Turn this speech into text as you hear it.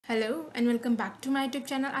Hello and welcome back to my YouTube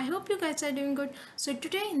channel. I hope you guys are doing good. So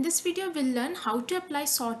today in this video we'll learn how to apply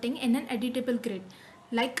sorting in an editable grid,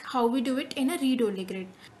 like how we do it in a read-only grid.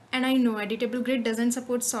 And I know editable grid doesn't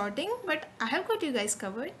support sorting, but I have got you guys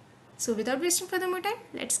covered. So without wasting further more time,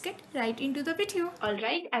 let's get right into the video.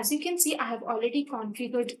 Alright, as you can see, I have already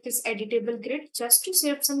configured this editable grid just to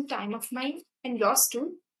save some time of mine and yours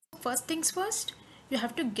too. First things first, you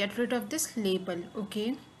have to get rid of this label,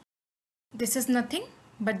 okay? This is nothing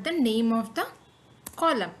but the name of the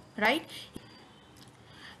column, right?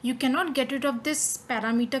 You cannot get rid of this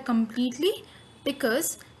parameter completely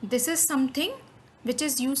because this is something which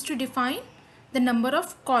is used to define the number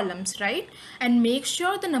of columns, right? And make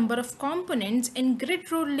sure the number of components in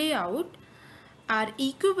grid row layout are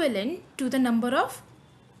equivalent to the number of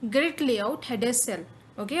grid layout header cell,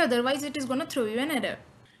 okay? Otherwise it is going to throw you an error.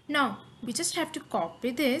 Now we just have to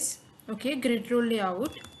copy this, okay, grid row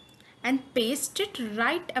layout, and paste it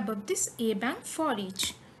right above this A bank for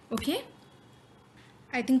each, okay?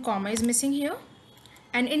 I think comma is missing here.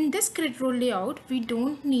 And in this grid row layout, we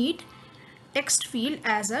don't need text field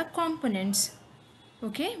as our components,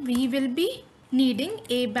 okay? We will be needing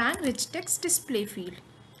A bank rich text display field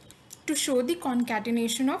to show the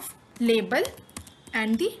concatenation of label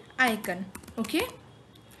and the icon, okay?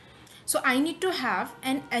 So I need to have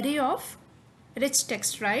an array of rich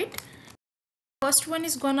text, right? First one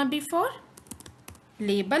is gonna be for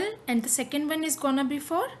label and the second one is gonna be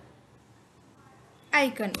for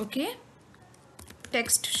icon, okay?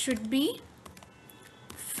 Text should be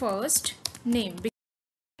first name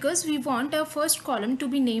because we want our first column to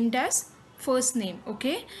be named as first name,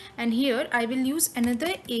 okay? And here I will use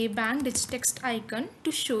another A bank rich text icon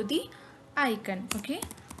to show the icon, okay?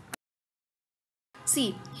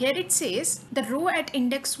 See, here it says the row at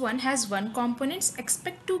index 1 has 1 components,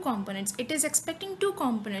 expect 2 components. It is expecting 2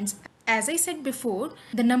 components. As I said before,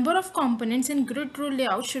 the number of components in grid row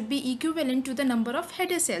layout should be equivalent to the number of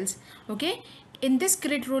header cells, okay? In this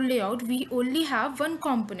grid row layout, we only have 1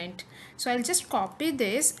 component. So I'll just copy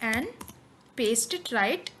this and paste it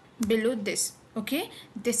right below this, okay?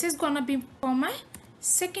 This is gonna be for my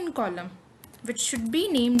second column, which should be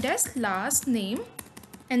named as last name.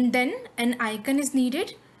 And then an icon is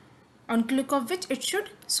needed on click of which it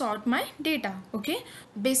should sort my data, okay?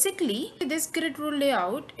 Basically this grid row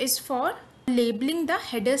layout is for labeling the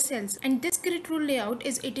header cells, and this grid row layout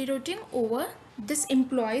is iterating over this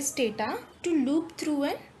employee's data to loop through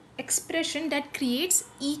an expression that creates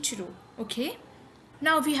each row, okay?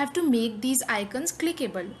 Now we have to make these icons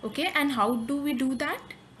clickable, okay? And how do we do that?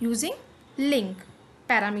 Using link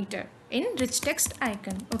parameter in rich text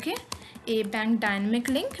icon, okay? A bank dynamic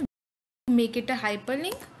link, make it a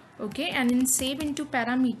hyperlink, okay? And in save into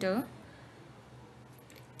parameter,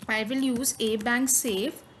 I will use A bank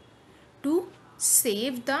save to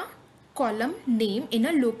save the column name in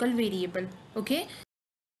a local variable, okay?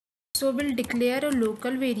 So we'll declare a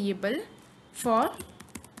local variable for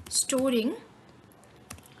storing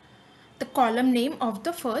the column name of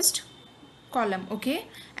the first column, okay?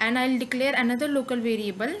 And I'll declare another local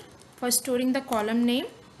variable for storing the column name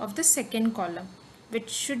of the second column, which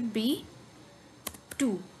should be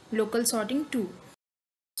 2, local sorting 2.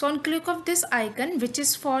 So on click of this icon, which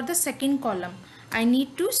is for the second column, I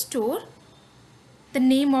need to store the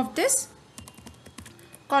name of this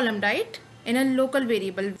column, right, in a local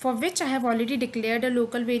variable, for which I have already declared a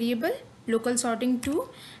local variable, local sorting 2,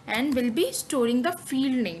 and will be storing the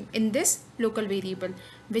field name in this local variable,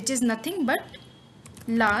 which is nothing but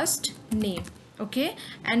last name, okay?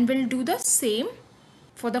 And we'll do the same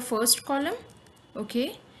for the first column,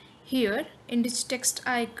 okay? Here in this text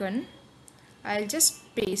icon, I'll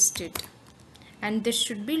just paste it, and this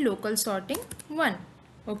should be local sorting 1,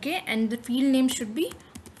 okay? And the field name should be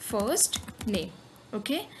first name,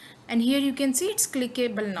 okay? And here you can see it's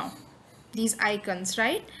clickable now, these icons,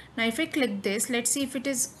 right? Now if I click this, let's see if it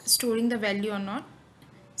is storing the value or not.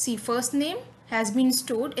 See, first name has been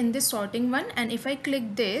stored in this sorting 1, and if I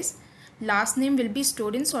click this, last name will be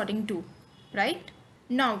stored in sorting 2, right?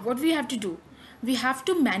 Now what we have to do, we have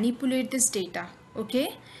to manipulate this data,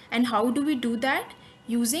 okay? And how do we do that?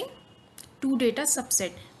 Using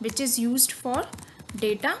todatasubset, which is used for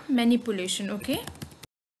data manipulation, okay?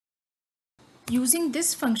 Using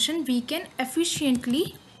this function, we can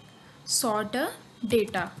efficiently sort a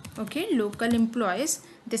data, okay? Local employees,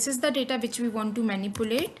 this is the data which we want to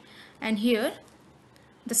manipulate, and here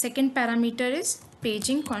the second parameter is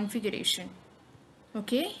paging configuration,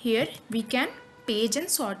 okay? Here we can page and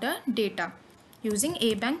sort a data using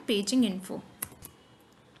A bank paging info.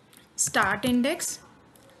 Start index,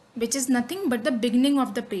 which is nothing but the beginning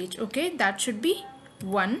of the page, okay? That should be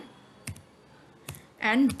 1.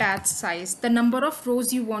 and batch size, the number of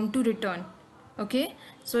rows you want to return. Okay,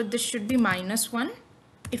 so this should be -1.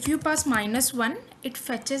 If you pass -1, it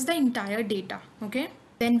fetches the entire data. Okay,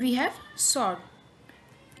 then we have sort,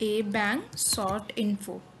 a bank sort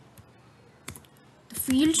info. The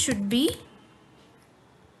field should be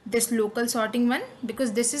this local sorting one,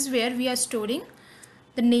 because this is where we are storing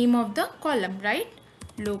the name of the column, right?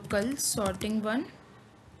 Local sorting one,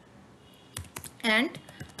 and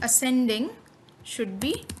ascending should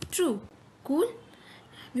be true. Cool.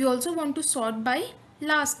 We also want to sort by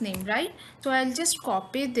last name, right? So I'll just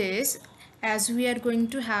copy this, as we are going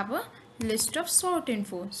to have a list of sort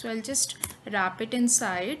info. So I'll just wrap it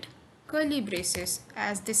inside curly braces,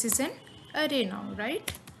 as this is an array now,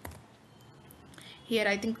 right? Here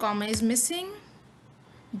I think comma is missing.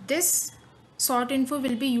 This sort info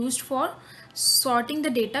will be used for sorting the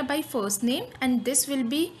data by first name, and this will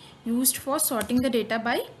be used for sorting the data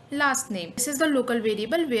by last name. This is the local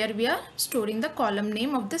variable where we are storing the column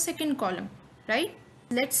name of the second column, right?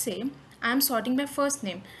 Let's say I am sorting by first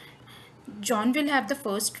name. John will have the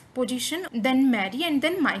first position, then Mary, and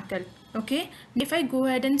then Michael. Okay, if I go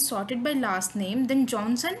ahead and sort it by last name, then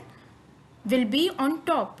Johnson will be on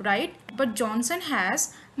top, right? But Johnson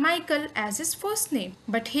has Michael as his first name.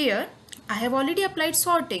 But here I have already applied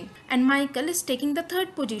sorting and Michael is taking the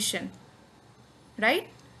third position, right?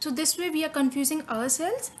 So this way we are confusing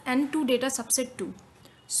ourselves and todatasubset too.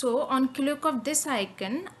 So on click of this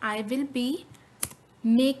icon, I will be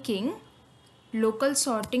making local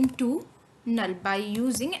sorting to null by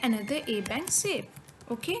using another appianseekho.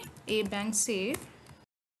 Okay, appianseekho.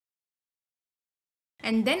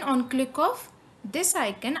 And then on click of this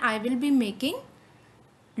icon, I will be making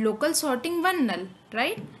local sorting one null,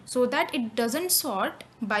 right? So that it doesn't sort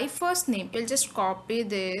by first name. We'll just copy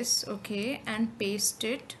this, okay, and paste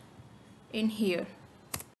it in here.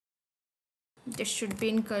 This should be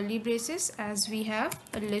in curly braces, as we have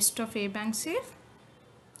a list of appianseekho.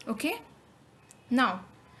 Okay. Now,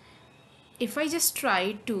 if I just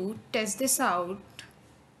try to test this out,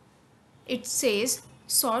 it says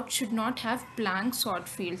sort should not have blank sort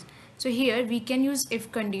fields. So here we can use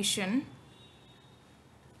if condition.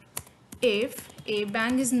 If a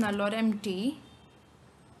bang is null or empty,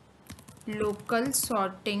 local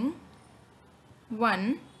sorting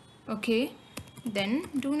 1, okay, then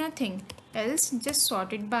do nothing, else just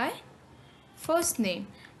sort it by first name,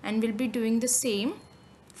 and we'll be doing the same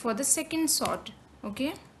for the second sort.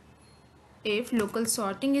 Okay, if local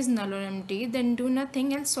sorting is null or empty, then do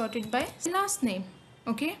nothing, else sort it by last name.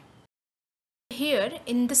 Okay, here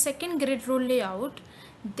in the second grid row layout,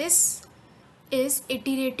 this is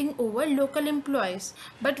iterating over local employees,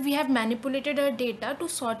 but we have manipulated our data to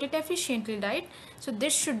sort it efficiently, right? So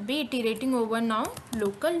this should be iterating over now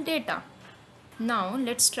local data. Now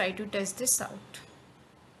let's try to test this out.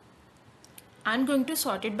 I'm going to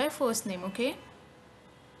sort it by first name. Okay,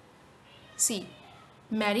 see,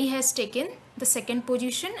 Mary has taken the second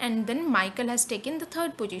position and then Michael has taken the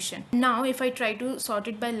third position. Now if I try to sort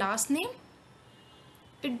it by last name,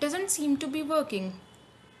 it doesn't seem to be working.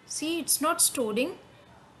 See, it's not storing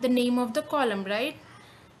the name of the column, right?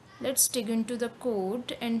 Let's dig into the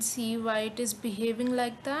code and see why it is behaving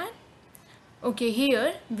like that. Okay,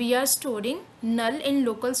 here we are storing null in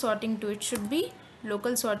local sorting 2. It should be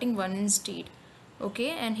local sorting 1 instead. Okay,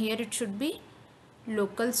 and here it should be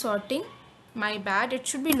local sorting, my bad, it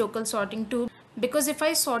should be local sorting 2, because if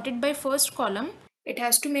I sort it by first column, it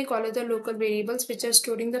has to make all of the local variables which are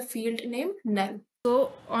storing the field name null.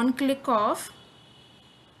 So on click of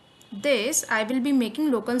this, I will be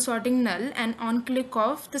making local sorting null, and on click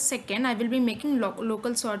of the second, I will be making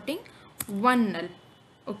local sorting 1 null.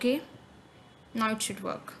 Okay, now it should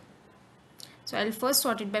work. So I'll first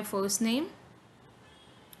sort it by first name.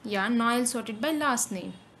 Yeah, now I'll sort it by last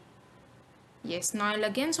name. Yes, now I'll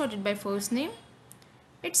again sort it by first name.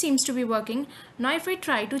 It seems to be working. Now if I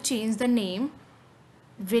try to change the name,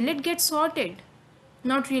 will it get sorted?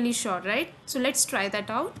 Not really sure, right? So let's try that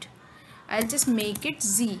out. I'll just make it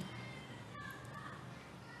Z.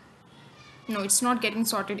 No, it's not getting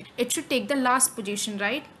sorted. It should take the last position,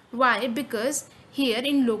 right? Why? Because here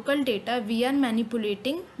in local data, we are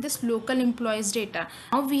manipulating this local employees data.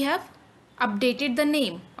 Now we have updated the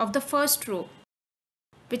name of the first row,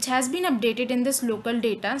 which has been updated in this local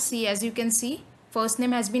data. See, as you can see, first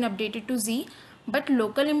name has been updated to Z, but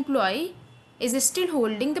local employee is still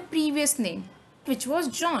holding the previous name, which was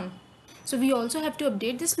John. So we also have to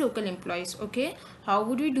update this local employees. Okay, how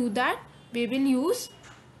would we do that? We will use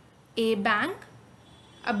a bank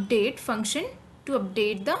update function to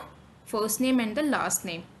update the first name and the last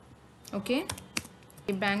name. Okay,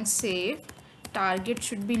 a bank save target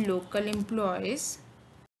should be local employees,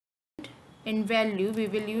 in value we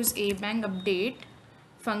will use abank update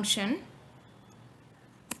function.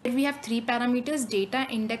 We have three parameters: data,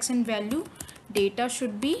 index and value. Data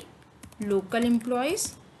should be local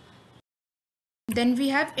employees. Then we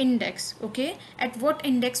have index. Okay, at what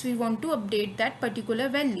index we want to update that particular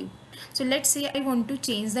value. So let's say I want to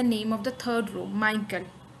change the name of the third row, Michael,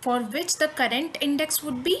 for which the current index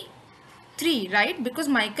would be 3, right? Because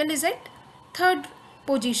Michael is at third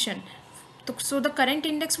position, so the current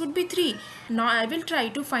index would be 3. Now I will try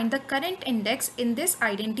to find the current index in this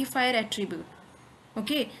identifier attribute.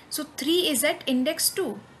 Okay, so 3 is at index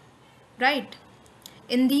 2, right?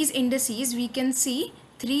 In these indices we can see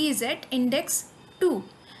 3 is at index 2,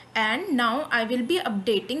 and now I will be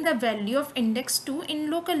updating the value of index 2 in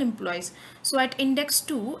local employees. So at index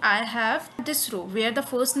 2 I have this row where the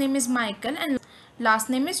first name is Michael and last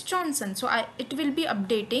name is Johnson. So it will be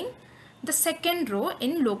updating the second row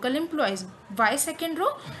in local employees. Why second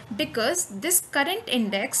row? Because this current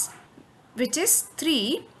index, which is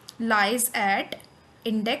 3, lies at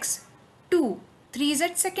index 2. 3 is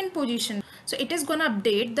at second position. So it is gonna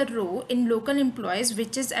update the row in local employees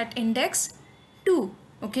which is at index 2.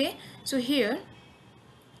 Okay, so here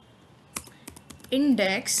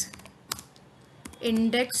index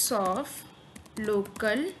of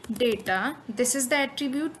local data, this is the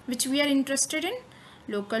attribute which we are interested in,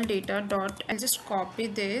 local data dot. I'll just copy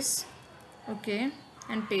this, okay,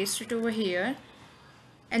 and paste it over here,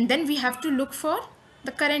 and then we have to look for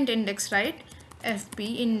the current index, right?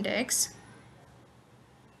 FP index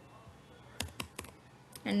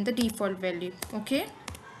and the default value. Okay,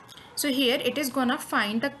 so here it is gonna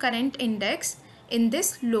find the current index in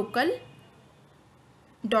this local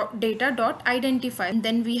data dot identify, and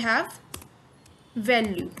then we have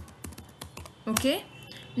value. Okay,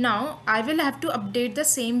 now I will have to update the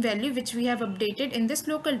same value which we have updated in this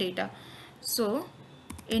local data. So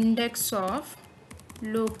index of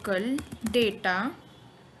local data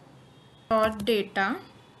dot data,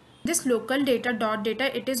 this local data dot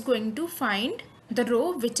data, it is going to find the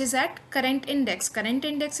row which is at current index. Current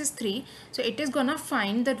index is 3, so it is gonna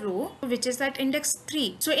find the row which is at index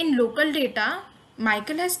 3. So in local data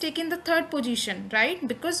Michael has taken the third position, right?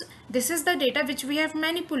 Because this is the data which we have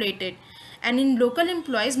manipulated, and in local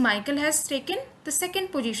employees Michael has taken the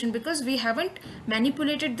second position because we haven't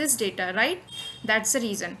manipulated this data, right? That's the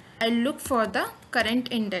reason. I'll look for the current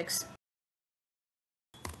index.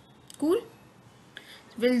 Cool.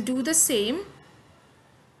 We'll do the same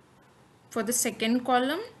for the second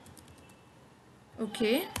column.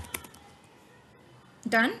 Okay,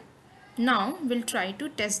 done. Now we'll try to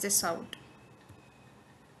test this out.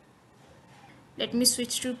 Let me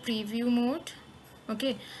switch to preview mode.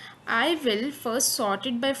 Okay, I will first sort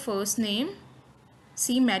it by first name.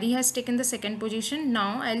 See, Mary has taken the second position.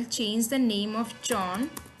 Now I'll change the name of John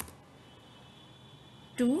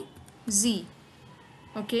to Z.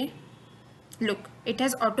 Okay, look, it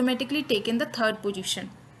has automatically taken the third position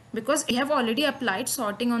because we have already applied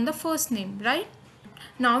sorting on the first name, right?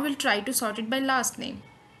 Now we'll try to sort it by last name.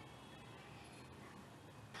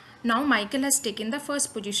 Now Michael has taken the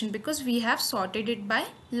first position because we have sorted it by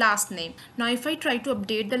last name. Now if I try to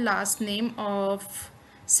update the last name of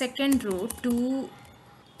second row to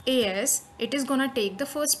AS, it is gonna take the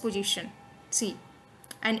first position. See,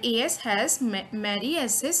 and AS has Mary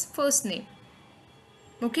as his first name.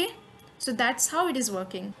 Okay, so that's how it is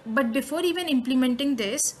working. But before even implementing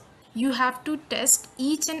this, you have to test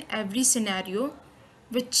each and every scenario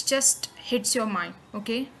which just hits your mind.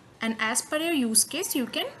 Okay, and as per your use case you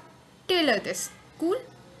can tailor this. Cool.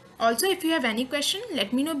 Also, if you have any question,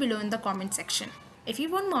 let me know below in the comment section. If you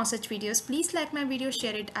want more such videos, please like my video,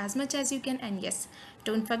 share it as much as you can, and yes,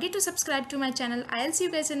 don't forget to subscribe to my channel. I'll see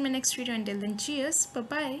you guys in my next video. Until then, cheers, bye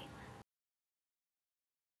bye.